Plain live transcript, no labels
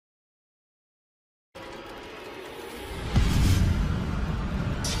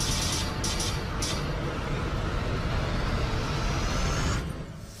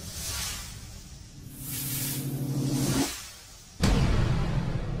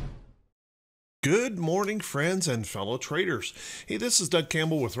Good morning, friends and fellow traders. Hey, this is Doug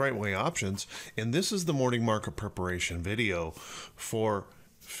Campbell with Right Way Options, and this is the morning market preparation video for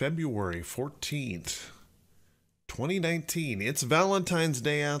February 14th, 2019. It's Valentine's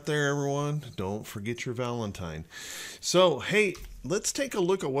Day out there, everyone. Don't forget your Valentine. So, hey, let's take a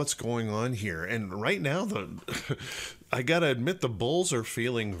look at what's going on here. And right now, I got to admit, the bulls are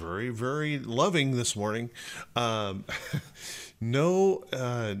feeling very, very loving this morning. Um, no.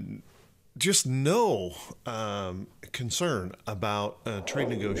 Just no concern about trade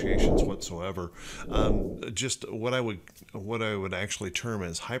negotiations whatsoever. Just what I would actually term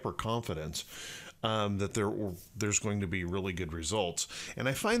as hyper confidence that there's going to be really good results, and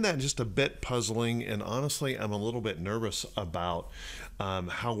I find that just a bit puzzling. And honestly, I'm a little bit nervous about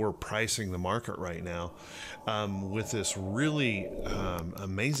how we're pricing the market right now, with this really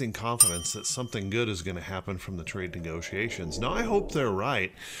amazing confidence that something good is going to happen from the trade negotiations. Now, I hope they're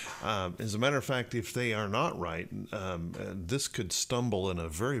right. As a matter of fact, if they are not right, this could stumble in a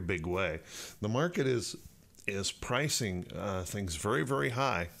very big way. The market is pricing things very, very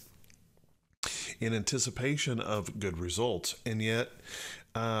high in anticipation of good results. And yet,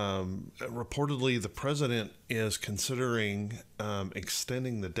 reportedly, the president is considering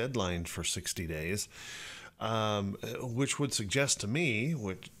extending the deadline for 60 days, which would suggest to me,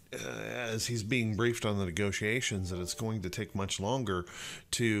 as he's being briefed on the negotiations, that it's going to take much longer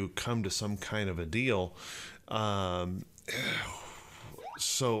to come to some kind of a deal.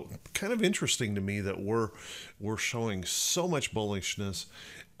 So kind of interesting to me that we're showing so much bullishness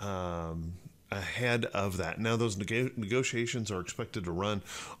ahead of that. Now, those negotiations are expected to run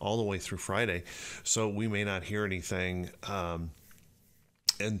all the way through Friday, so we may not hear anything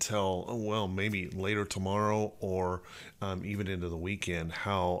until, well, maybe later tomorrow, or even into the weekend,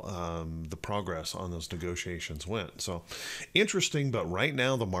 how the progress on those negotiations went. So interesting, but right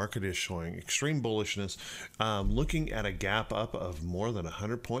now the market is showing extreme bullishness, looking at a gap up of more than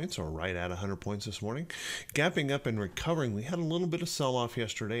 100 points, or right at 100 points this morning, gapping up and recovering. We had a little bit of sell-off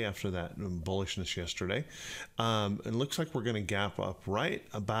yesterday after that bullishness yesterday. It looks like we're going to gap up right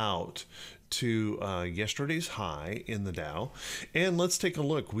about to yesterday's high in the Dow. And let's take a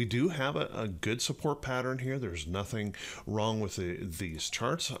look. We do have a good support pattern here. There's nothing wrong with these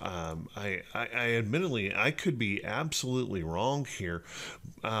charts. I admittedly, I could be absolutely wrong here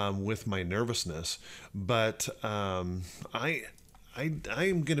with my nervousness, but I'm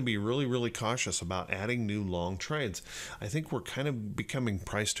going to be really, really cautious about adding new long trades. I think we're kind of becoming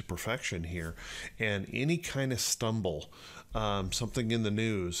priced to perfection here, and any kind of stumble, something in the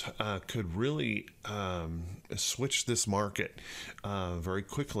news, could really switch this market very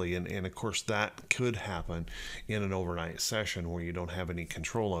quickly. And of course, that could happen in an overnight session where you don't have any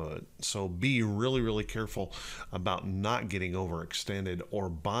control of it. So be really, really careful about not getting overextended or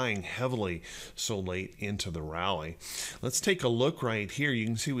buying heavily so late into the rally. Let's take a look right here. You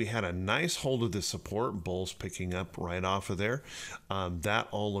can see we had a nice hold of the support, bulls picking up right off of there. That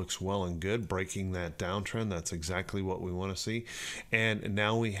all looks well and good, breaking that downtrend. That's exactly what we want to see. And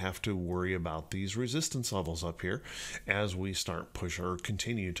now we have to worry about these resistance levels up here as we start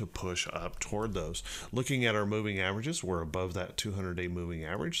continue to push up toward those. Looking at our moving averages, we're above that 200-day moving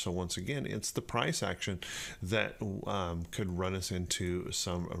average. So once again, it's the price action that could run us into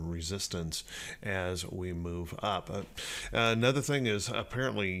some resistance as we move up. Another thing is,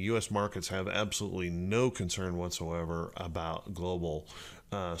 apparently U.S. markets have absolutely no concern whatsoever about global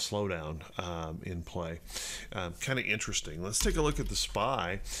slowdown in play. Kind of interesting. Let's take a look at the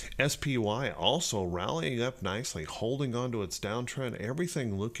SPY. SPY also rallying up nicely, holding on to its downtrend.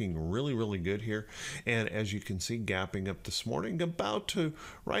 Everything looking really, really good here. And as you can see, gapping up this morning, about to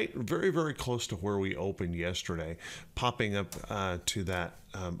very, very close to where we opened yesterday, popping up to that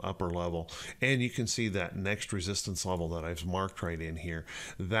upper level. And you can see that next resistance level that I've marked right in here.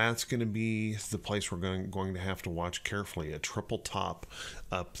 That's going to be the place we're going to have to watch carefully, a triple top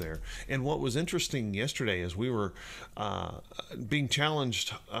up there. And what was interesting yesterday is we were being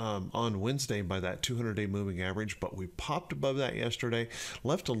challenged on Wednesday by that 200-day moving average, but we popped above that yesterday,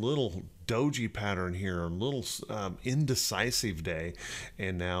 left a little doji pattern here, a little indecisive day,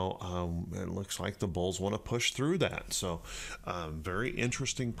 and now it looks like the bulls want to push through that. So very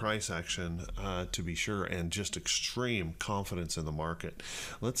interesting price action to be sure, and just extreme confidence in the market.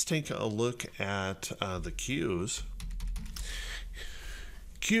 Let's take a look at the Qs.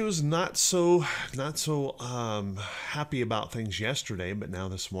 Q's not so happy about things yesterday, but now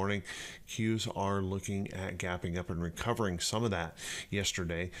this morning Q's are looking at gapping up and recovering some of that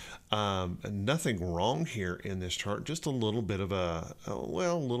yesterday. Nothing wrong here in this chart, just a little bit of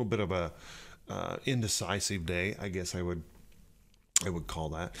a indecisive day, I guess I would I would call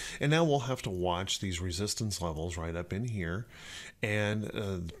that. And now we'll have to watch these resistance levels right up in here,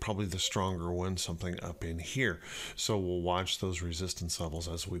 and probably the stronger one, something up in here. So we'll watch those resistance levels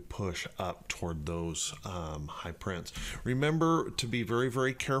as we push up toward those high prints. Remember to be very,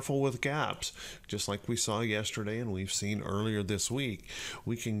 very careful with gaps, just like we saw yesterday and we've seen earlier this week.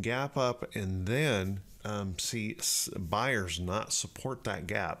 We can gap up and then see buyers not support that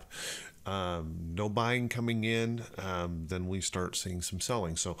gap. No buying coming in, then we start seeing some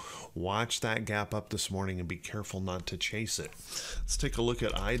selling. So watch that gap up this morning and be careful not to chase it. Let's take a look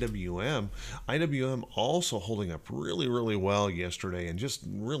at IWM. IWM also holding up really, really well yesterday and just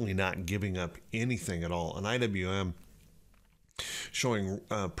really not giving up anything at all. And IWM showing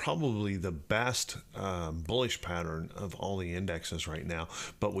probably the best bullish pattern of all the indexes right now,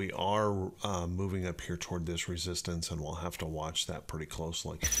 but we are moving up here toward this resistance, and we'll have to watch that pretty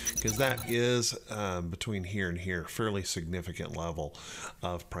closely because that is between here and here, fairly significant level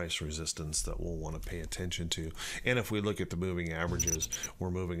of price resistance that we'll want to pay attention to. And if we look at the moving averages, we're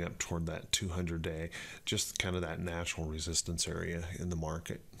moving up toward that 200-day, just kind of that natural resistance area in the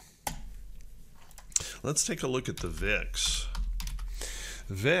market. Let's take a look at the VIX.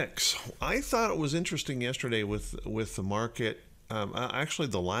 VIX, I thought it was interesting yesterday with the market, actually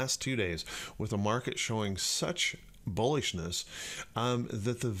the last 2 days, with the market showing such bullishness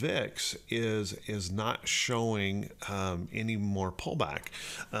that the VIX is not showing any more pullback.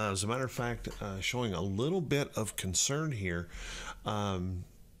 As a matter of fact, showing a little bit of concern here.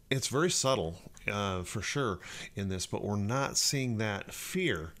 It's very subtle for sure in this, but we're not seeing that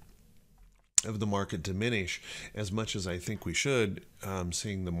fear of the market diminish as much as I think we should,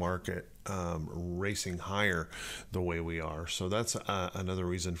 seeing the market racing higher the way we are. So that's another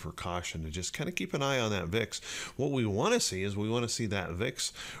reason for caution, to just kind of keep an eye on that VIX. What we want to see is we want to see that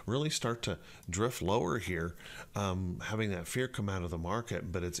VIX really start to drift lower here, having that fear come out of the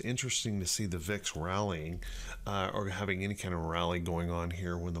market. But it's interesting to see the VIX rallying or having any kind of rally going on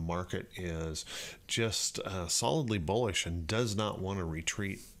here when the market is just solidly bullish and does not want to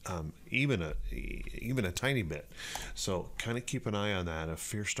retreat even a tiny bit. So kind of keep an eye on that. If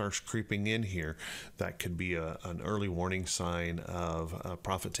fear starts creeping in here, that could be an early warning sign of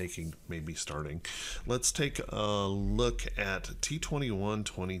profit taking maybe starting. Let's take a look at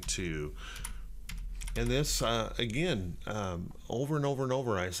T2122. And this, again, over and over and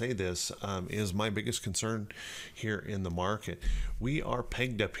over, I say this, is my biggest concern here in the market. We are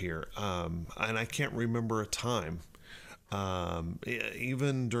pegged up here, and I can't remember a time,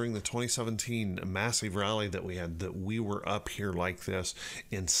 even during the 2017 massive rally that we had, that we were up here like this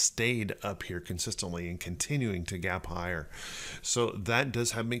and stayed up here consistently and continuing to gap higher. So that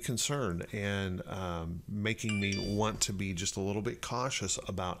does have me concerned and making me want to be just a little bit cautious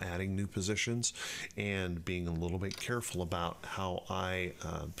about adding new positions and being a little bit careful about how I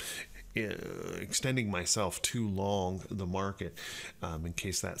extending myself too long the market in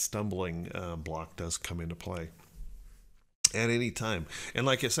case that stumbling block does come into play at any time. And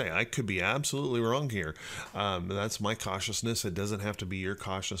like I say, I could be absolutely wrong here. That's my cautiousness. It doesn't have to be your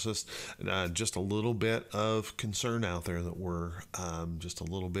cautiousness. Just a little bit of concern out there that we're just a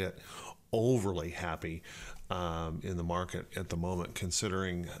little bit overly happy in the market at the moment,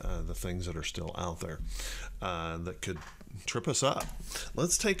 considering the things that are still out there that could trip us up.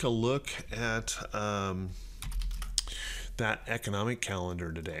 Let's take a look at that economic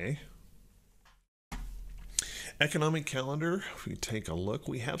calendar today. Economic calendar, if we take a look,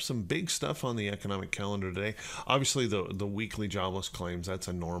 we have some big stuff on the economic calendar today. Obviously, the weekly jobless claims, that's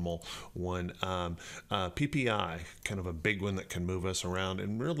a normal one. PPI, kind of a big one that can move us around.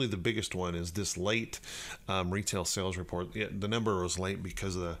 And really the biggest one is this late retail sales report. The number was late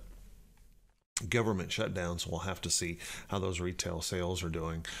because of the government shutdown, so we'll have to see how those retail sales are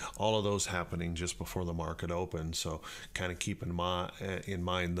doing. All of those happening just before the market opens, so kind of keep in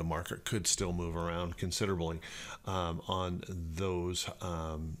mind the market could still move around considerably on those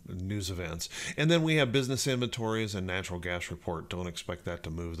news events. And then we have business inventories and natural gas report. Don't expect that to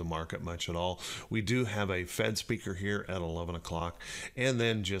move the market much at all. We do have a Fed speaker here at 11 o'clock, and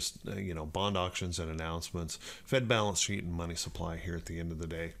then just bond auctions and announcements, Fed balance sheet and money supply here at the end of the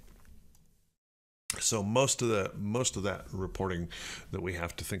day. So most of that reporting that we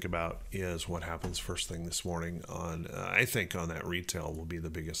have to think about is what happens first thing this morning on, I think on that retail will be the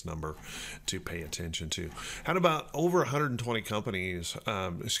biggest number to pay attention to. Had about over 120 companies,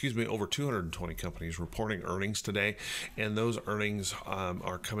 over 220 companies reporting earnings today, and those earnings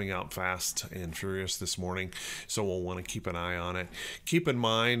are coming out fast and furious this morning, so we'll want to keep an eye on it. Keep in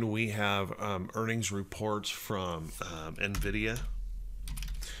mind we have earnings reports from NVIDIA,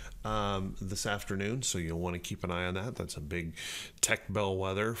 this afternoon, so you'll want to keep an eye on that. That's a big tech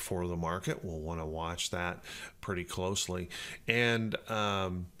bellwether for the market. We'll want to watch that pretty closely. And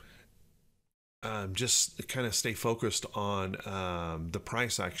just kind of stay focused on the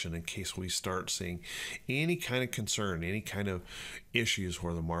price action in case we start seeing any kind of concern, any kind of issues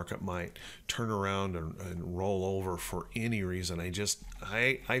where the market might turn around and roll over for any reason.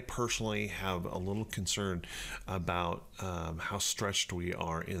 I personally have a little concern about how stretched we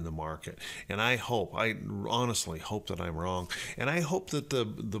are in the market, and I honestly hope that I'm wrong, and I hope that the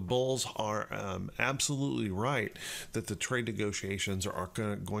bulls are absolutely right, that the trade negotiations are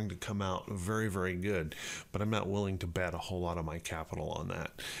going to come out very, very good, but I'm not willing to bet a whole lot of my capital on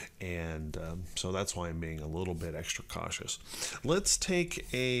that, and so that's why I'm being a little bit extra cautious. Let's take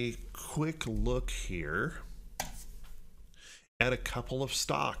a quick look here at a couple of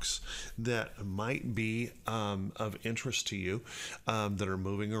stocks that might be of interest to you, that are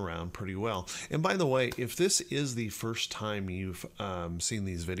moving around pretty well. And by the way, if this is the first time you've seen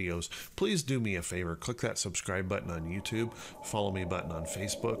these videos, please do me a favor. Click that subscribe button on YouTube, follow me button on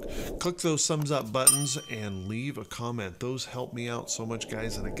Facebook, click those thumbs up buttons, and leave a comment. Those help me out so much,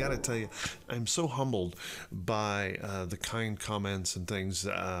 guys. And I gotta tell you, I'm so humbled by the kind comments and things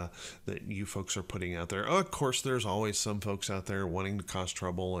that you folks are putting out there. Oh, of course, there's always some folks out there wanting to cause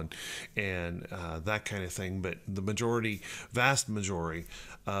trouble and that kind of thing, but the vast majority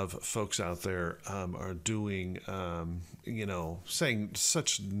of folks out there are doing saying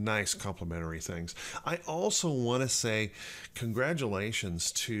such nice complimentary things. I also want to say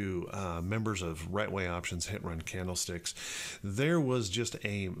congratulations to members of Right Way Options Hit Run Candlesticks. There was just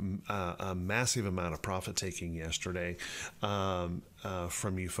a massive amount of profit taking yesterday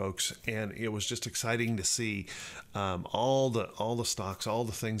from you folks, and it was just exciting to see all the stocks, all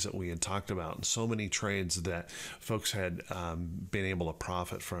the things that we had talked about, and so many trades that folks had been able to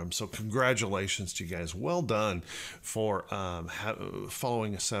profit from. So congratulations to you guys. Well done for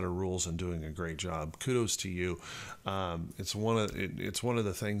following a set of rules and doing a great job. Kudos to you. It's one of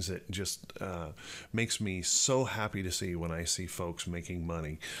the things that just makes me so happy to see when I see folks making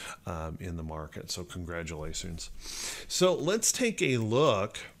money in the market. So congratulations. So let's take a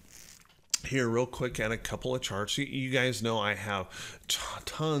look here real quick at a couple of charts. You guys know I have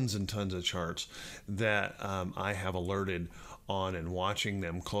tons and tons of charts that I have alerted on and watching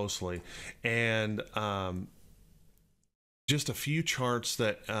them closely, and just a few charts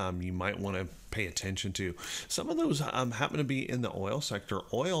that you might want to pay attention to. Some of those happen to be in the oil sector.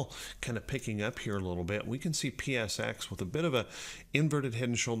 Oil kind of picking up here a little bit. We can see PSX with a bit of a inverted head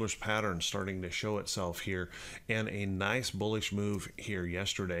and shoulders pattern starting to show itself here, and a nice bullish move here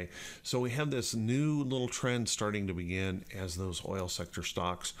yesterday. So we have this new little trend starting to begin as those oil sector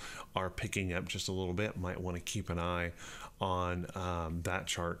stocks are picking up just a little bit. Might want to keep an eye on that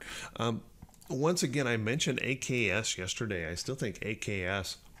chart. Once again, I mentioned AKS yesterday. I still think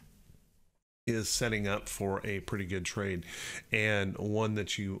AKS is setting up for a pretty good trade, and one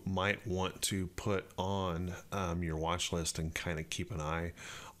that you might want to put on your watch list and kind of keep an eye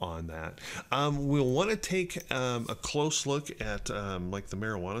on that. We'll want to take a close look at like the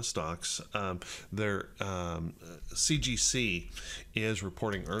marijuana stocks. Their CGC is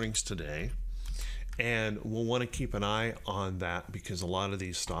reporting earnings today, and we'll want to keep an eye on that because a lot of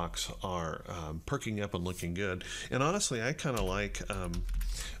these stocks are perking up and looking good. And honestly, I kind of like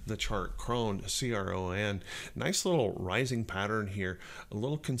the chart CRON, C-R-O-N. Nice little rising pattern here, a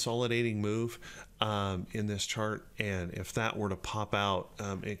little consolidating move in this chart. And if that were to pop out,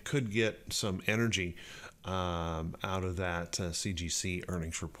 it could get some energy out of that CGC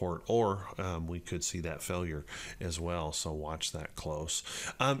earnings report, or we could see that failure as well. So watch that close.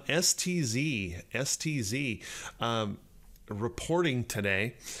 STZ reporting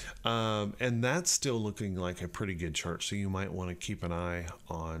today, and that's still looking like a pretty good chart, so you might want to keep an eye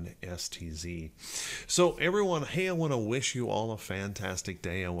on STZ. So everyone, hey, I want to wish you all a fantastic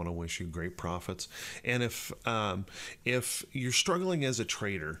day. I want to wish you great profits, and if you're struggling as a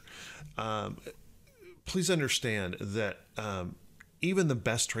trader, please understand that even the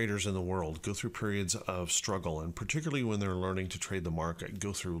best traders in the world go through periods of struggle, and particularly when they're learning to trade the market,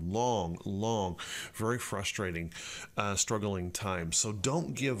 go through long, very frustrating, struggling times. So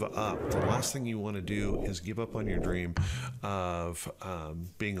don't give up. The last thing you want to do is give up on your dream of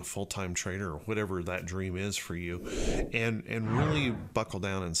being a full-time trader, or whatever that dream is for you, and really buckle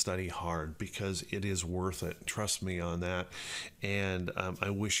down and study hard, because it is worth it. Trust me on that. And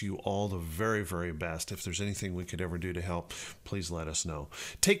I wish you all the very, very best. If there's anything we could ever do to help, please let us know.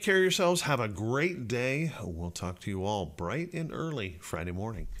 Take care of yourselves. Have a great day. We'll talk to you all bright and early Friday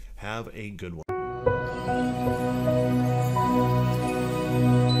morning. Have a good one.